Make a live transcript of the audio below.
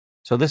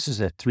So this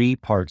is a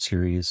 3-part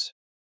series.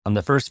 On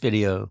the first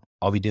video,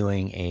 I'll be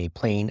doing a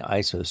plain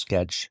ISO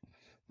sketch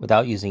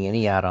without using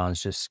any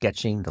add-ons, just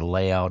sketching the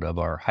layout of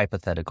our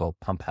hypothetical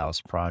pump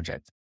house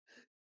project.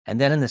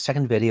 And then in the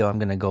second video, I'm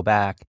going to go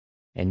back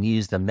and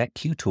use the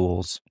METQ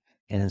tools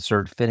and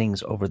insert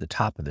fittings over the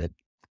top of it.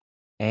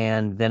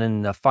 And then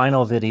in the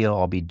final video,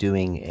 I'll be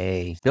doing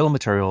a bill of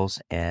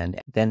materials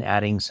and then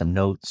adding some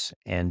notes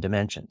and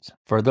dimensions.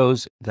 For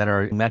those that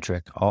are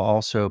metric, I'll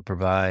also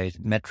provide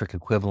metric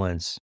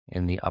equivalents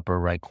in the upper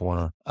right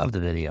corner of the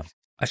video.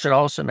 I should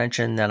also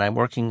mention that I'm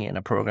working in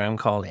a program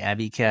called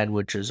AViCAD,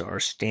 which is our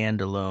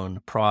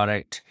standalone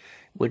product,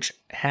 which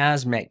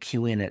has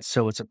METQ in it.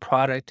 So it's a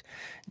product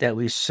that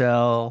we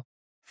sell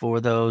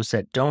for those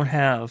that don't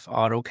have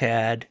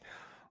AutoCAD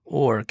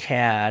or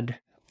CAD,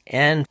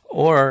 and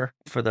or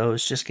for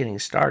those just getting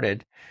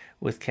started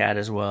with CAD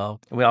as well.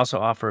 We also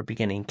offer a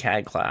beginning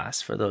CAD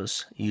class for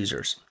those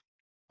users.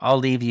 I'll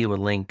leave you a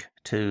link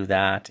to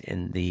that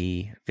in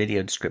the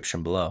video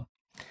description below.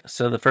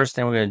 So the first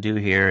thing we're going to do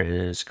here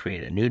is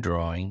create a new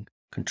drawing,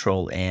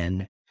 Control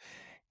N.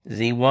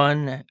 The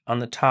one on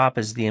the top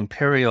is the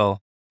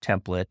Imperial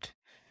template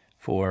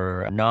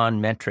for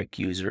non-metric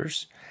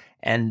users.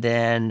 And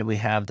then we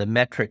have the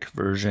metric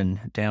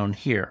version down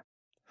here.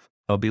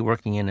 I'll be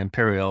working in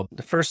Imperial.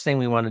 The first thing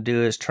we want to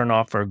do is turn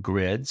off our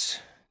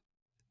grids,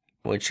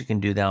 which you can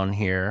do down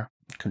here,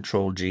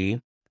 Control G.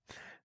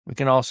 We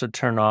can also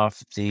turn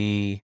off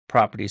the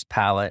properties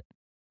palette.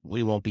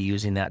 We won't be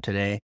using that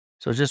today.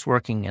 So just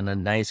working in a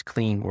nice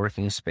clean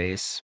working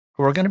space.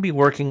 We're going to be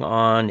working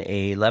on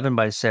a 11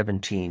 by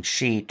 17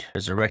 sheet.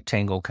 There's a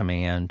rectangle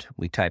command.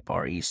 We type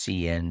REC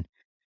in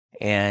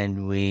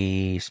and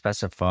we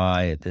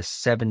specify the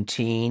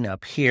 17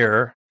 up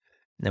here.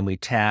 Then we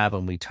tab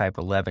and we type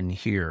 11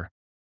 here,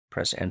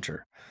 press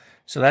enter.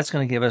 So that's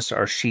going to give us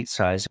our sheet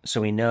size so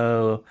we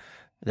know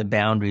the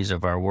boundaries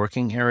of our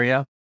working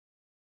area.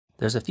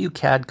 There's a few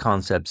CAD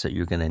concepts that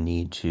you're going to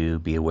need to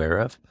be aware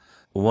of.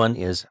 One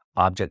is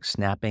object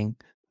snapping.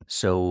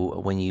 So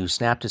when you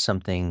snap to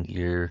something,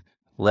 you're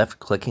left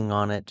clicking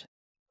on it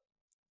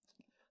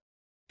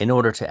in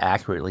order to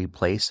accurately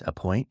place a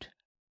point.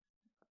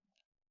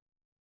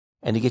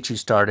 And to get you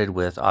started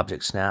with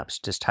object snaps,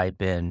 just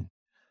type in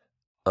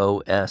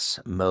OS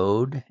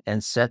mode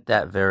and set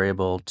that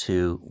variable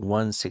to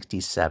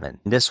 167.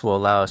 This will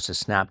allow us to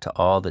snap to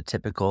all the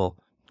typical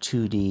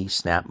 2D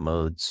snap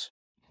modes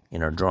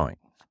in our drawing.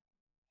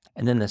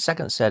 And then the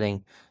second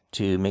setting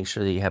to make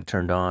sure that you have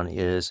turned on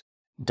is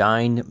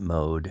Dyn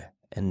Mode.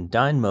 And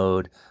Dyn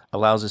Mode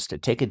allows us to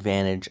take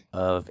advantage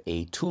of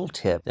a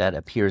tooltip that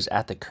appears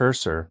at the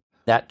cursor.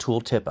 That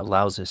tooltip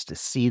allows us to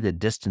see the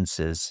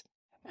distances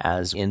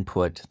as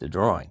input the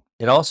drawing.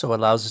 It also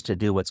allows us to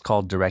do what's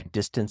called direct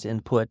distance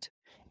input,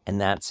 and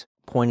that's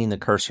pointing the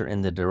cursor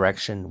in the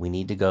direction we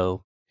need to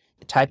go,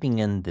 typing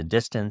in the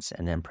distance,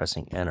 and then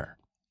pressing enter.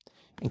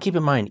 And keep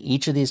in mind,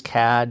 each of these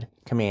CAD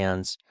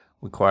commands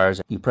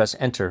requires you press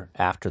enter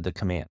after the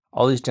command.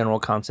 All these general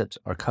concepts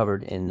are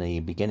covered in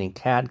the beginning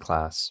CAD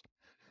class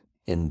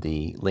in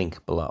the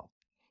link below.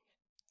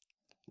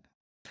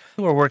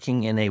 We're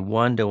working in a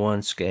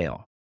 1:1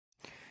 scale.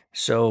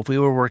 So if we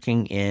were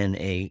working in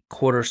a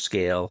quarter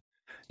scale,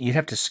 you'd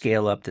have to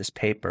scale up this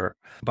paper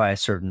by a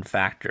certain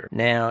factor.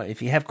 Now,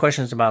 if you have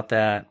questions about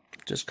that,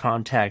 just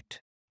contact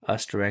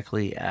us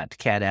directly at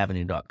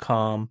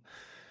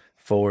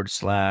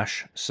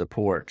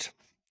cadavenue.com/support.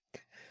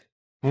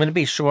 I'm going to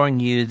be showing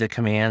you the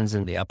commands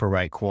in the upper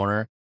right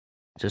corner,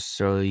 just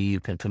so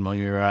you can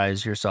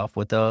familiarize yourself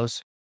with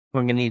those.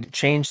 We're going to need to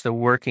change the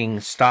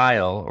working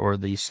style or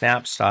the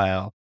snap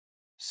style.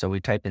 So we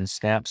type in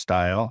snap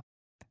style.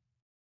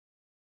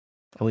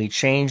 And we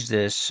change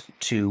this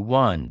to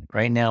 1.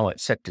 Right now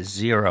it's set to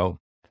 0.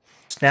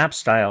 Snap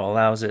style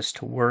allows us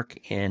to work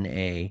in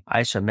a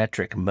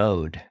isometric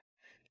mode.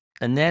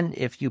 And then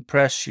if you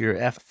press your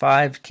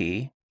F5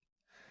 key,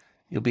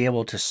 you'll be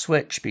able to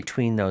switch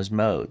between those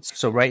modes.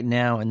 So right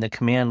now in the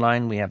command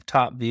line, we have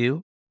top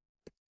view,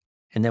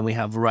 and then we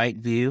have right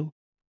view,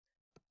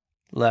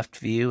 left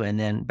view, and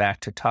then back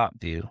to top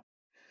view.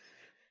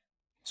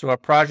 So our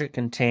project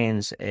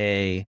contains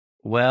a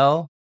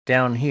well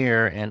down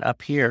here and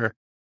up here,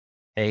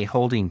 a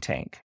holding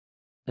tank.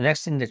 The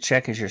next thing to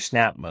check is your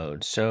snap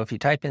mode. So if you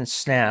type in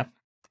snap,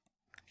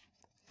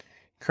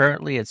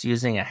 currently it's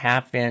using a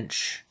 1/2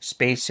 inch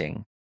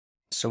spacing.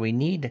 So we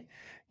need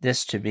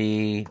this to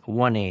be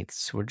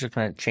 1/8. We're just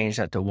going to change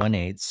that to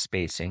 1/8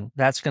 spacing.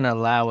 That's going to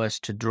allow us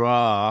to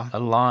draw a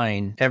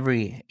line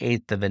every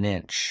 1/8 of an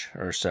inch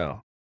or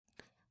so.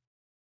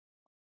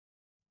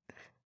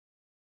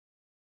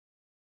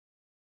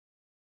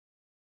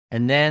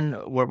 And then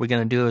what we're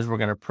going to do is we're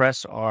going to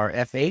press our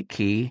F8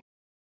 key,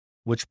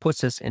 which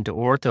puts us into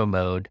ortho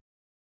mode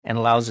and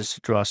allows us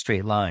to draw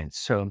straight lines.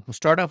 So we'll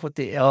start off with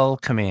the L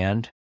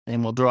command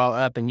and we'll draw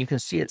up, and you can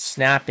see it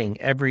snapping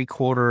every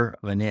 1/4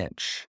 of an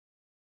inch.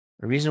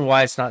 The reason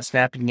why it's not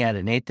snapping at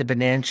 1/8 of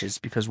an inch is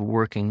because we're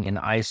working in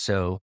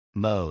ISO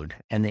mode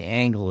and the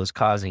angle is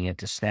causing it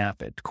to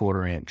snap at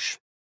 1/4 inch.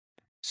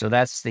 So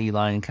that's the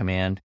line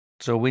command.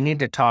 So we need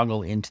to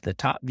toggle into the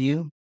top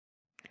view.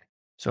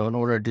 So in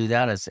order to do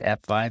that, it's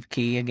F5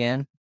 key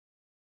again.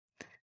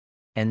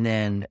 And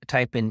then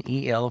type in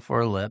EL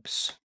for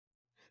ellipse.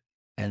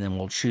 And then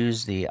we'll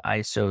choose the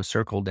ISO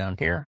circle down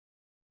here.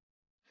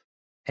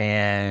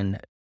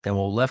 And then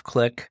we'll left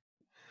click.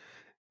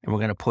 And we're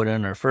going to put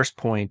in our first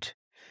point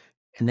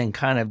and then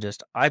kind of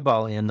just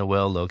eyeball in the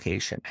well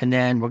location. And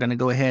then we're going to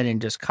go ahead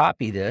and just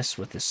copy this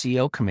with the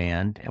CO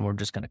command. And we're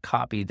just going to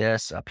copy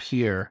this up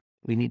here.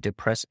 We need to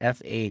press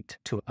F8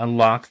 to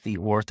unlock the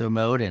ortho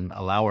mode and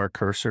allow our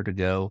cursor to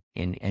go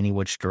in any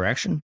which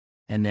direction.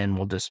 And then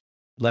we'll just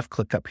left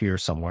click up here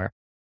somewhere.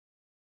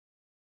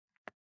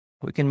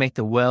 We can make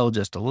the well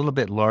just a little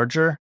bit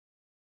larger.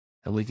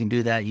 And we can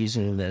do that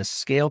using the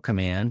scale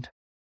command.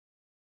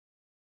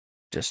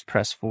 Just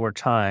press 4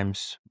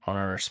 times on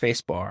our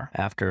space bar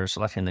after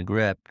selecting the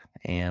grip,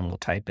 and we'll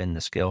type in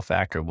the scale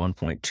factor of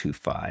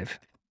 1.25.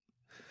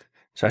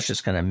 So that's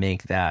just going to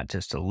make that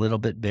just a little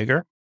bit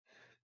bigger.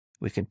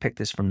 We can pick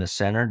this from the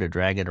center to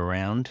drag it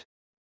around.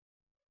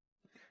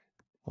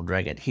 We'll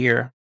drag it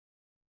here.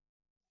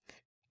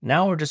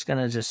 Now we're just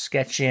going to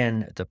sketch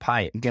in the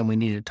pipe. Again, we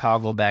need to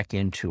toggle back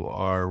into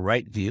our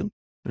right view.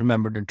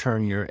 Remember to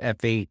turn your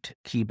F8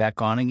 key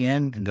back on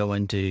again and go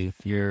into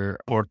your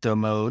ortho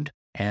mode.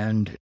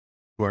 And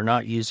we're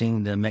not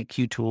using the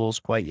MetQ tools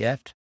quite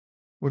yet.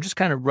 We're just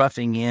kind of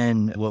roughing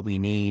in what we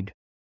need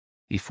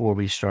before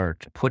we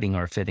start putting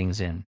our fittings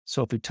in.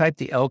 So if we type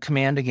the L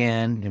command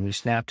again and we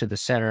snap to the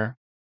center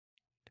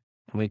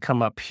and we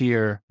come up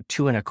here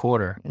 2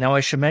 1/4. Now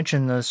I should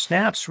mention the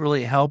snaps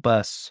really help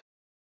us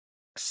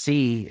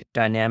see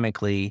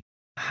dynamically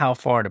how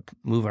far to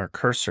move our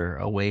cursor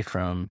away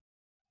from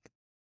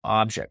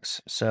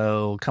objects.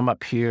 So come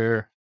up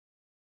here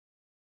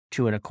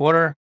 2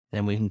 1/4.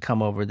 Then we can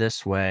come over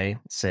this way,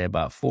 say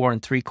about 4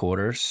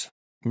 3/4.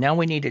 Now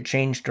we need to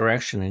change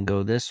direction and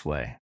go this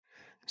way.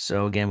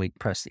 So again, we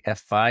press the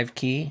F5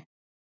 key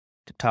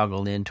to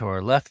toggle into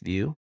our left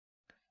view.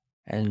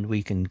 And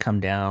we can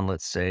come down,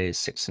 let's say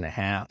 6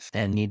 1/2,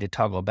 and need to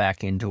toggle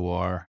back into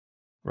our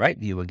right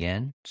view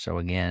again. So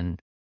again,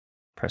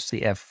 press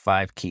the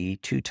F5 key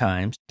 2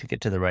 times to get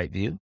to the right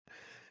view.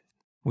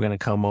 We're going to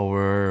come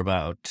over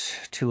about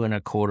 2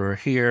 1/4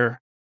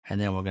 here.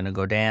 And then we're going to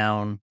go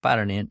down about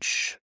 1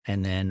 inch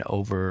and then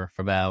over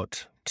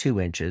about 2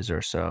 inches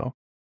or so.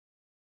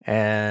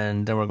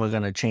 And then we're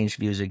going to change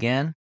views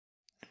again.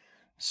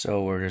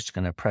 So we're just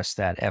going to press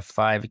that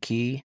F5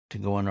 key to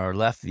go in our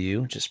left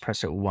view. Just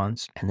press it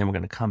once. And then we're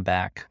going to come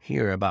back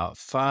here about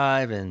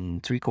 5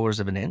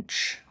 3/4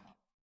 inch.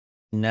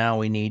 Now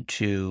we need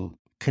to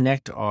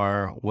connect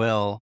our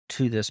well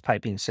to this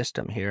piping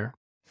system here.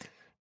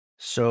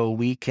 So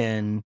we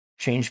can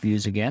change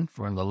views again.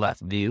 We're in the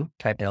left view,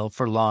 type L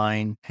for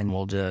line, and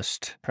we'll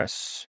just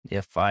press the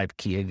F5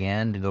 key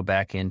again to go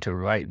back into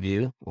right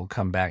view. We'll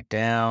come back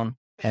down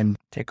and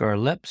take our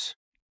ellipse,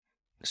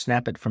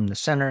 snap it from the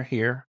center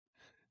here,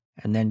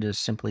 and then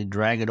just simply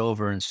drag it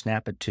over and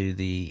snap it to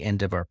the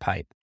end of our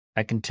pipe.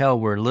 I can tell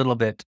we're a little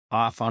bit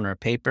off on our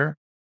paper.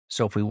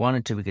 So if we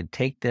wanted to, we could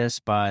take this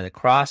by the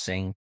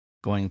crossing,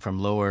 going from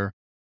lower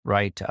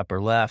right to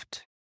upper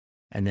left,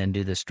 and then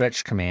do the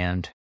stretch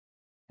command.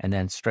 And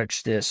then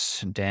stretch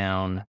this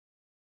down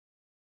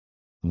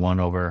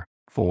 1/4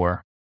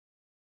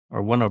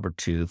 or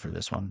 1/2 for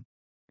this one.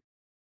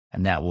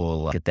 And that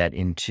will get that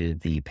into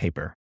the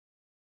paper.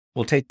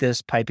 We'll take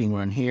this piping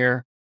run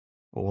here.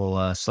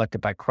 We'll select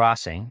it by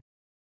crossing.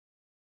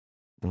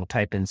 We'll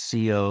type in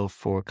CO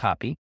for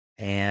copy.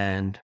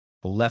 And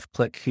we'll left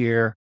click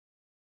here.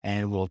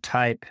 And we'll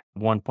type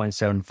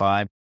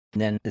 1.75.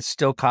 And then it's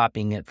still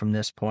copying it from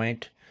this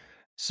point.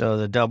 So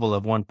the double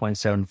of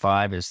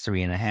 1.75 is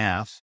 3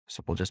 1/2.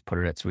 So we'll just put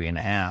it at 3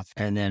 1/2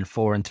 and then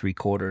 4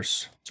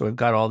 3/4. So we've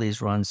got all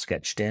these runs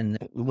sketched in.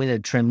 We need to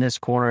trim this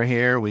corner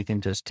here. We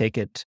can just take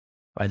it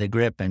by the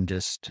grip and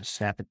just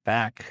snap it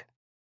back.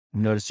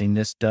 Noticing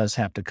this does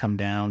have to come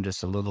down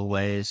just a little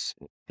ways.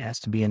 It has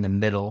to be in the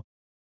middle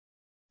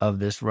of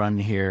this run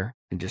here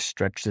and just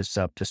stretch this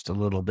up just a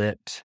little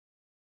bit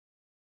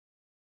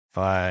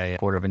by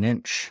 1/4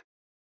 inch.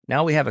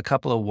 Now we have a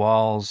couple of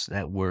walls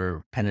that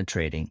we're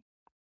penetrating.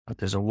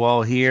 There's a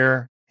wall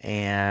here,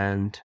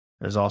 and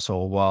there's also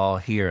a wall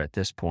here at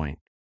this point.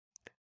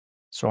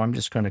 So I'm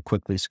just going to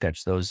quickly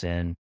sketch those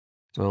in.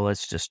 So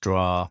let's just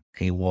draw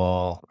a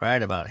wall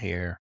right about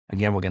here.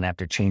 Again, we're going to have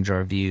to change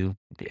our view,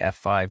 the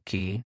F5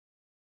 key.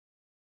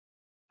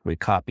 We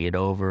copy it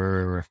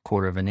over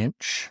 1/4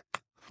 inch.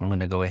 I'm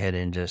going to go ahead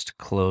and just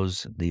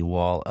close the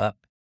wall up.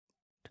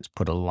 Just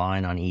put a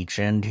line on each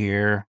end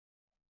here.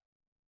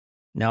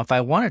 Now, if I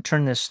want to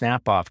turn this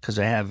snap off because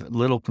I have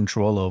little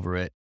control over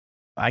it,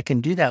 I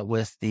can do that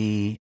with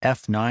the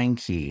F9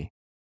 key.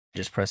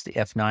 Just press the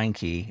F9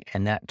 key,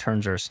 and that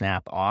turns our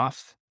snap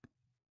off.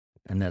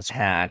 And that's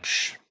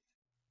hatch.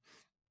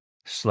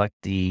 Select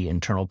the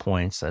internal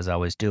points as I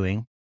was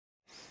doing.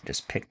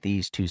 Just pick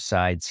these 2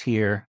 sides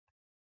here,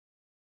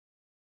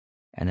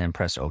 and then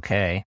press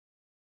OK.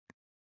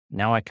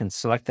 Now I can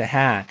select the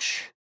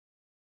hatch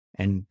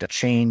and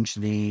change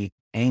the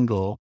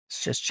angle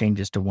Let's just change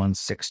this to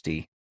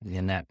 160.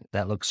 And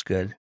that looks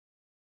good.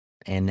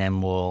 And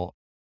then we'll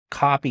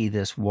copy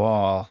this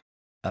wall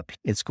up.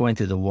 It's going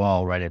through the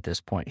wall right at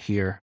this point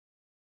here.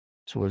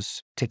 So we'll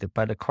take it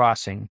by the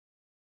crossing,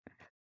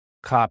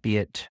 copy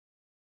it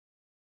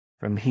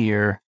from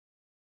here.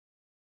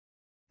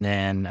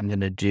 Then I'm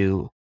going to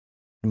do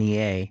an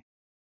EA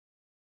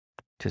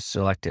to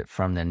select it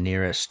from the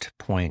nearest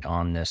point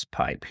on this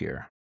pipe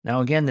here. Now,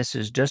 again, this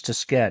is just a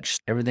sketch.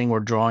 Everything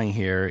we're drawing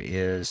here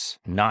is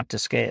not to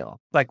scale,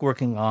 like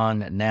working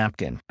on a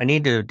napkin. I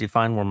need to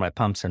define where my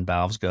pumps and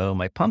valves go.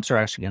 My pumps are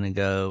actually going to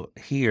go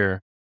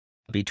here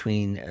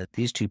between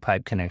these two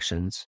pipe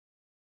connections.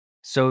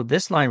 So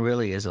this line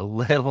really is a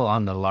little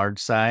on the large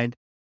side.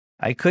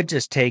 I could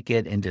just take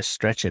it and just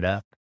stretch it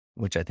up,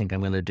 which I think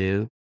I'm going to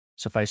do.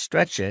 So if I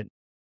stretch it,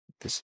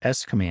 this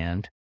S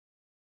command,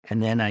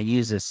 and then I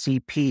use a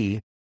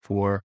CP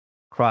for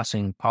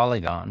crossing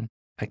polygon,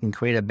 I can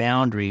create a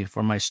boundary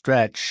for my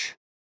stretch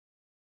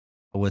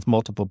with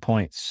multiple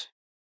points.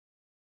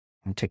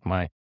 And take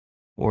my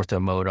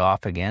ortho mode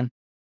off again,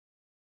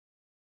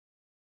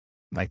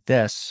 like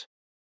this.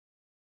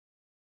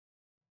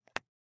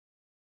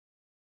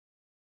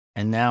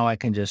 And now I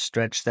can just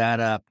stretch that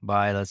up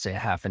by, let's say,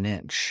 1/2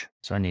 inch.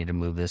 So I need to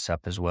move this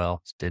up as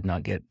well. It did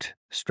not get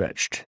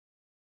stretched.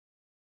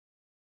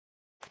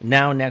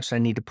 Now, next I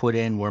need to put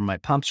in where my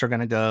pumps are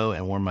going to go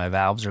and where my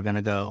valves are going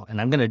to go.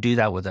 And I'm going to do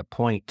that with a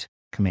point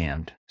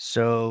command.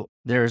 So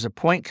there's a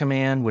point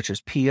command, which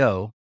is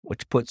PO,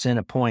 which puts in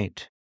a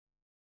point.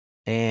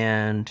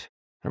 And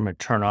I'm going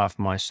to turn off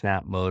my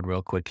snap mode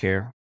real quick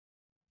here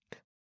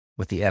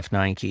with the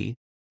F9 key.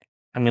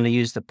 I'm going to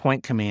use the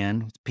point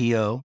command with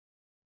PO.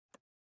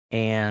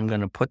 And I'm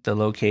going to put the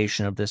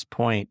location of this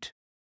point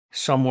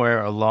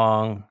somewhere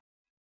along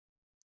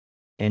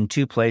in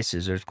two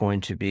places. There's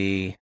going to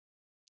be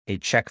a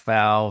check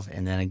valve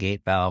and then a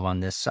gate valve on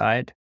this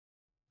side.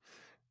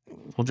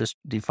 We'll just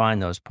define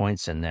those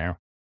points in there.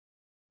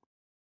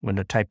 I'm going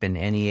to type in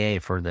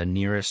NEA for the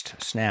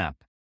nearest snap.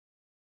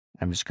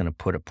 I'm just going to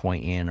put a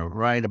point in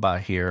right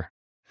about here.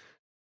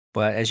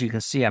 But as you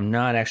can see, I'm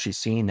not actually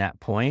seeing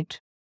that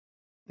point.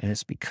 And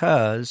it's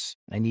because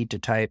I need to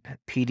type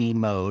PD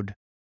mode,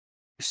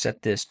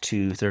 set this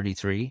to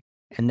 33,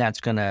 and that's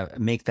going to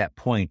make that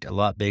point a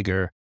lot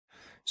bigger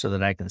so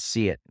that I can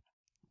see it.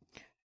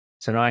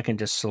 So now I can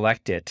just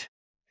select it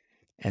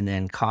and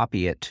then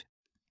copy it.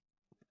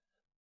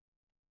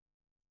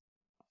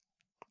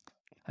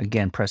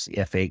 Again, press the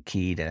F8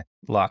 key to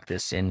lock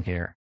this in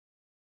here.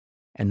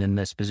 And then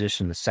let's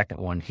position the second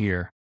one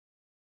here.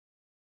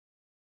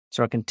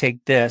 So I can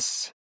take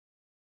this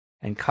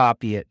and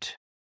copy it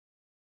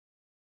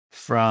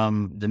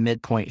from the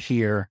midpoint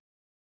here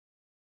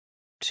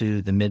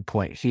to the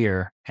midpoint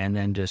here, and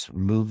then just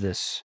move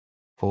this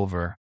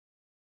over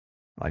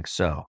like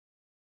so.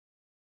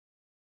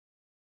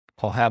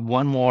 I'll have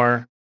one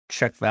more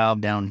check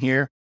valve down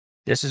here.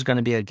 This is going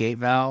to be a gate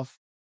valve.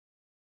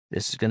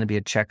 This is going to be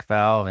a check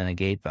valve and a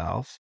gate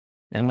valve.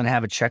 Then I'm going to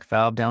have a check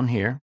valve down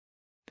here.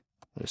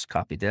 Let's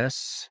copy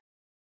this.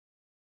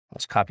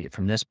 Let's copy it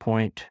from this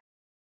point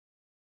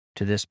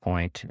to this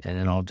point, and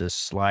then I'll just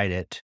slide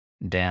it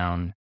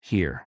down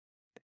here.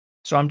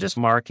 So I'm just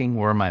marking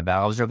where my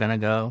valves are going to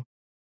go.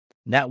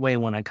 That way,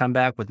 when I come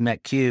back with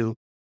METQ,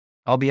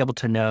 I'll be able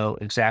to know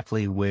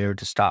exactly where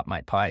to stop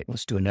my pipe.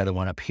 Let's do another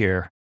one up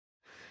here.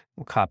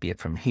 We'll copy it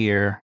from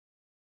here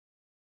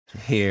to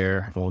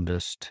here. We'll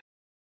just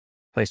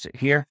place it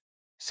here.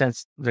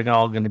 Since they're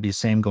all going to be the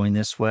same going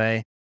this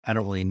way, I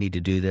don't really need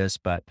to do this,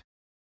 but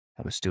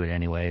I'll just do it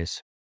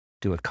anyways.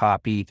 Do a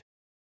copy.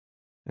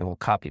 And we'll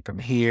copy from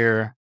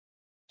here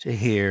to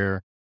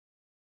here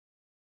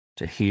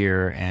to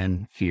here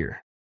and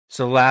here.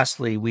 So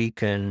lastly, we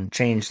can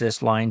change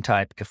this line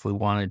type if we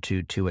wanted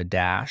to a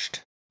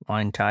dashed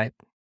line type.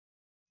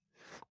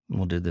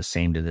 We'll do the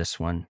same to this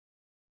one.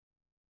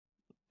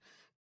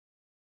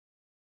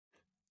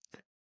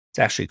 It's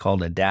actually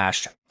called a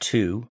dash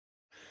 2.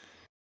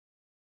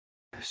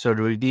 So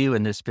to review,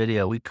 in this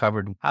video, we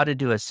covered how to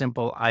do a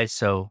simple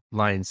ISO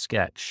line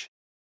sketch.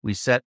 We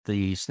set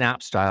the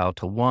snap style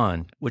to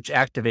 1, which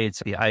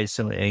activates the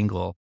ISO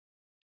angle.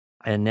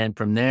 And then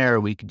from there,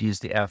 we could use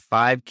the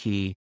F5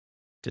 key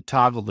to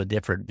toggle the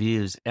different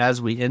views as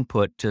we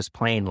input just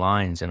plain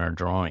lines in our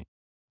drawing.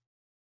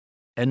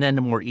 And then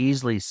to more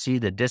easily see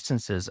the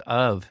distances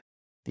of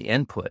the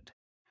input,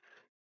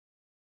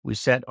 we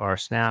set our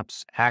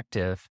snaps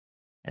active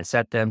and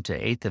set them to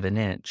 1/8 of an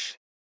inch,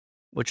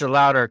 which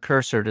allowed our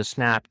cursor to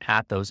snap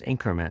at those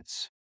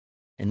increments.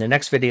 In the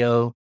next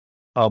video,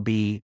 I'll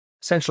be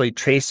essentially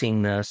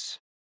tracing this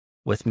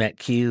with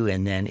METQ,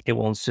 and then it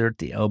will insert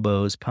the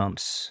elbows,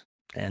 pumps,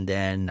 and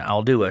then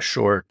I'll do a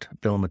short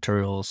bill of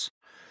materials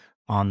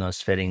on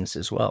those fittings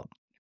as well.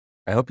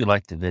 I hope you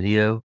liked the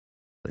video.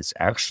 It's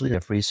actually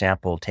a free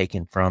sample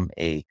taken from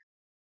a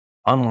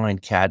online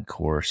CAD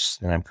course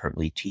that I'm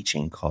currently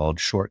teaching called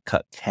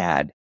Shortcut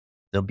CAD.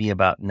 There'll be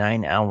about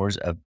 9 hours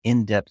of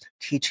in-depth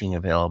teaching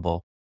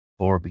available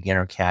for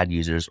beginner CAD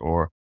users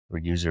or for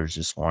users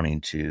just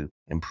wanting to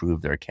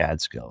improve their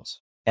CAD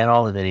skills. And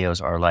all the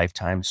videos are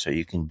lifetime, so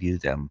you can view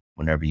them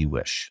whenever you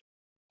wish.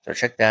 So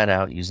check that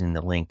out using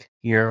the link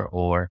here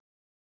or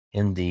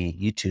in the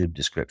YouTube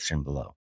description below.